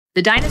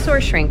The dinosaur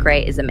shrink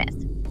ray is a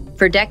myth.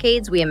 For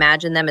decades, we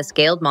imagined them as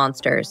scaled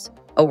monsters,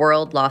 a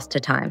world lost to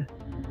time.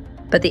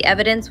 But the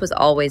evidence was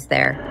always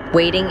there,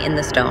 waiting in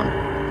the stone.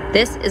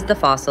 This is the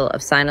fossil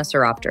of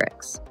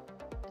Sinosauropteryx.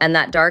 And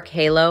that dark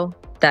halo,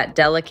 that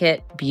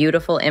delicate,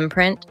 beautiful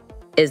imprint,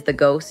 is the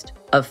ghost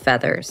of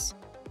feathers.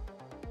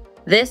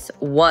 This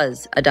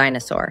was a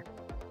dinosaur.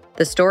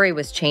 The story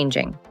was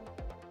changing.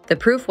 The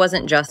proof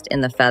wasn't just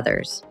in the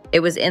feathers, it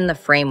was in the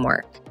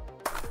framework.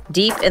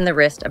 Deep in the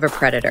wrist of a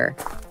predator,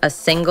 a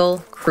single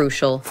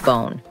crucial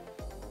bone,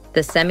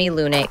 the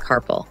semilunate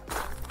carpal.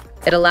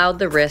 It allowed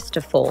the wrist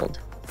to fold,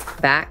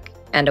 back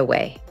and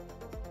away.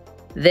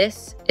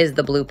 This is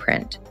the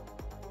blueprint.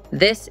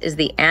 This is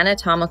the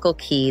anatomical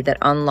key that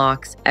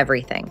unlocks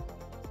everything.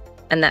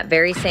 And that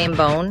very same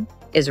bone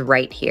is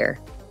right here,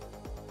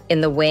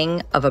 in the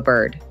wing of a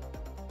bird.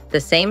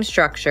 The same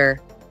structure,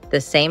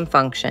 the same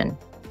function,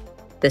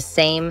 the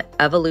same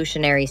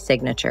evolutionary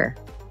signature.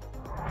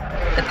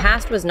 The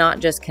past was not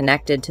just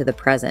connected to the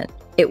present,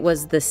 it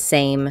was the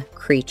same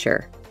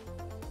creature.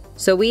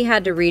 So we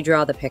had to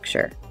redraw the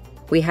picture.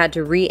 We had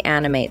to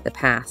reanimate the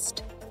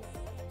past.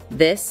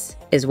 This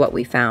is what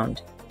we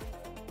found.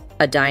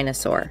 A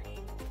dinosaur,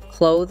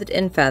 clothed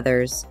in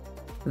feathers,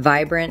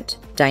 vibrant,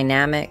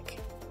 dynamic,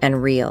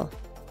 and real.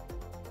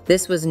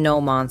 This was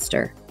no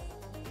monster.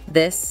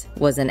 This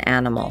was an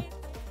animal.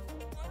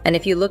 And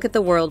if you look at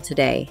the world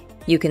today,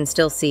 you can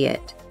still see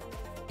it.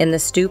 In the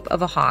stoop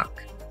of a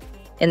hawk,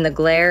 in the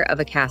glare of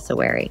a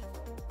cassowary.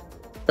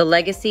 The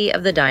legacy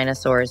of the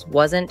dinosaurs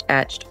wasn't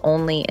etched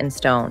only in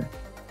stone.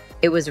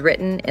 It was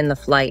written in the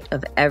flight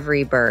of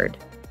every bird.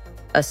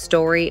 A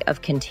story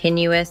of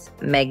continuous,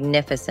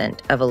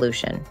 magnificent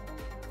evolution.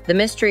 The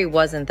mystery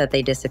wasn't that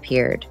they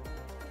disappeared.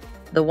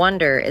 The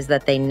wonder is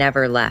that they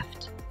never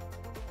left.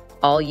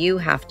 All you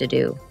have to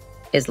do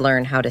is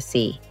learn how to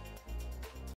see.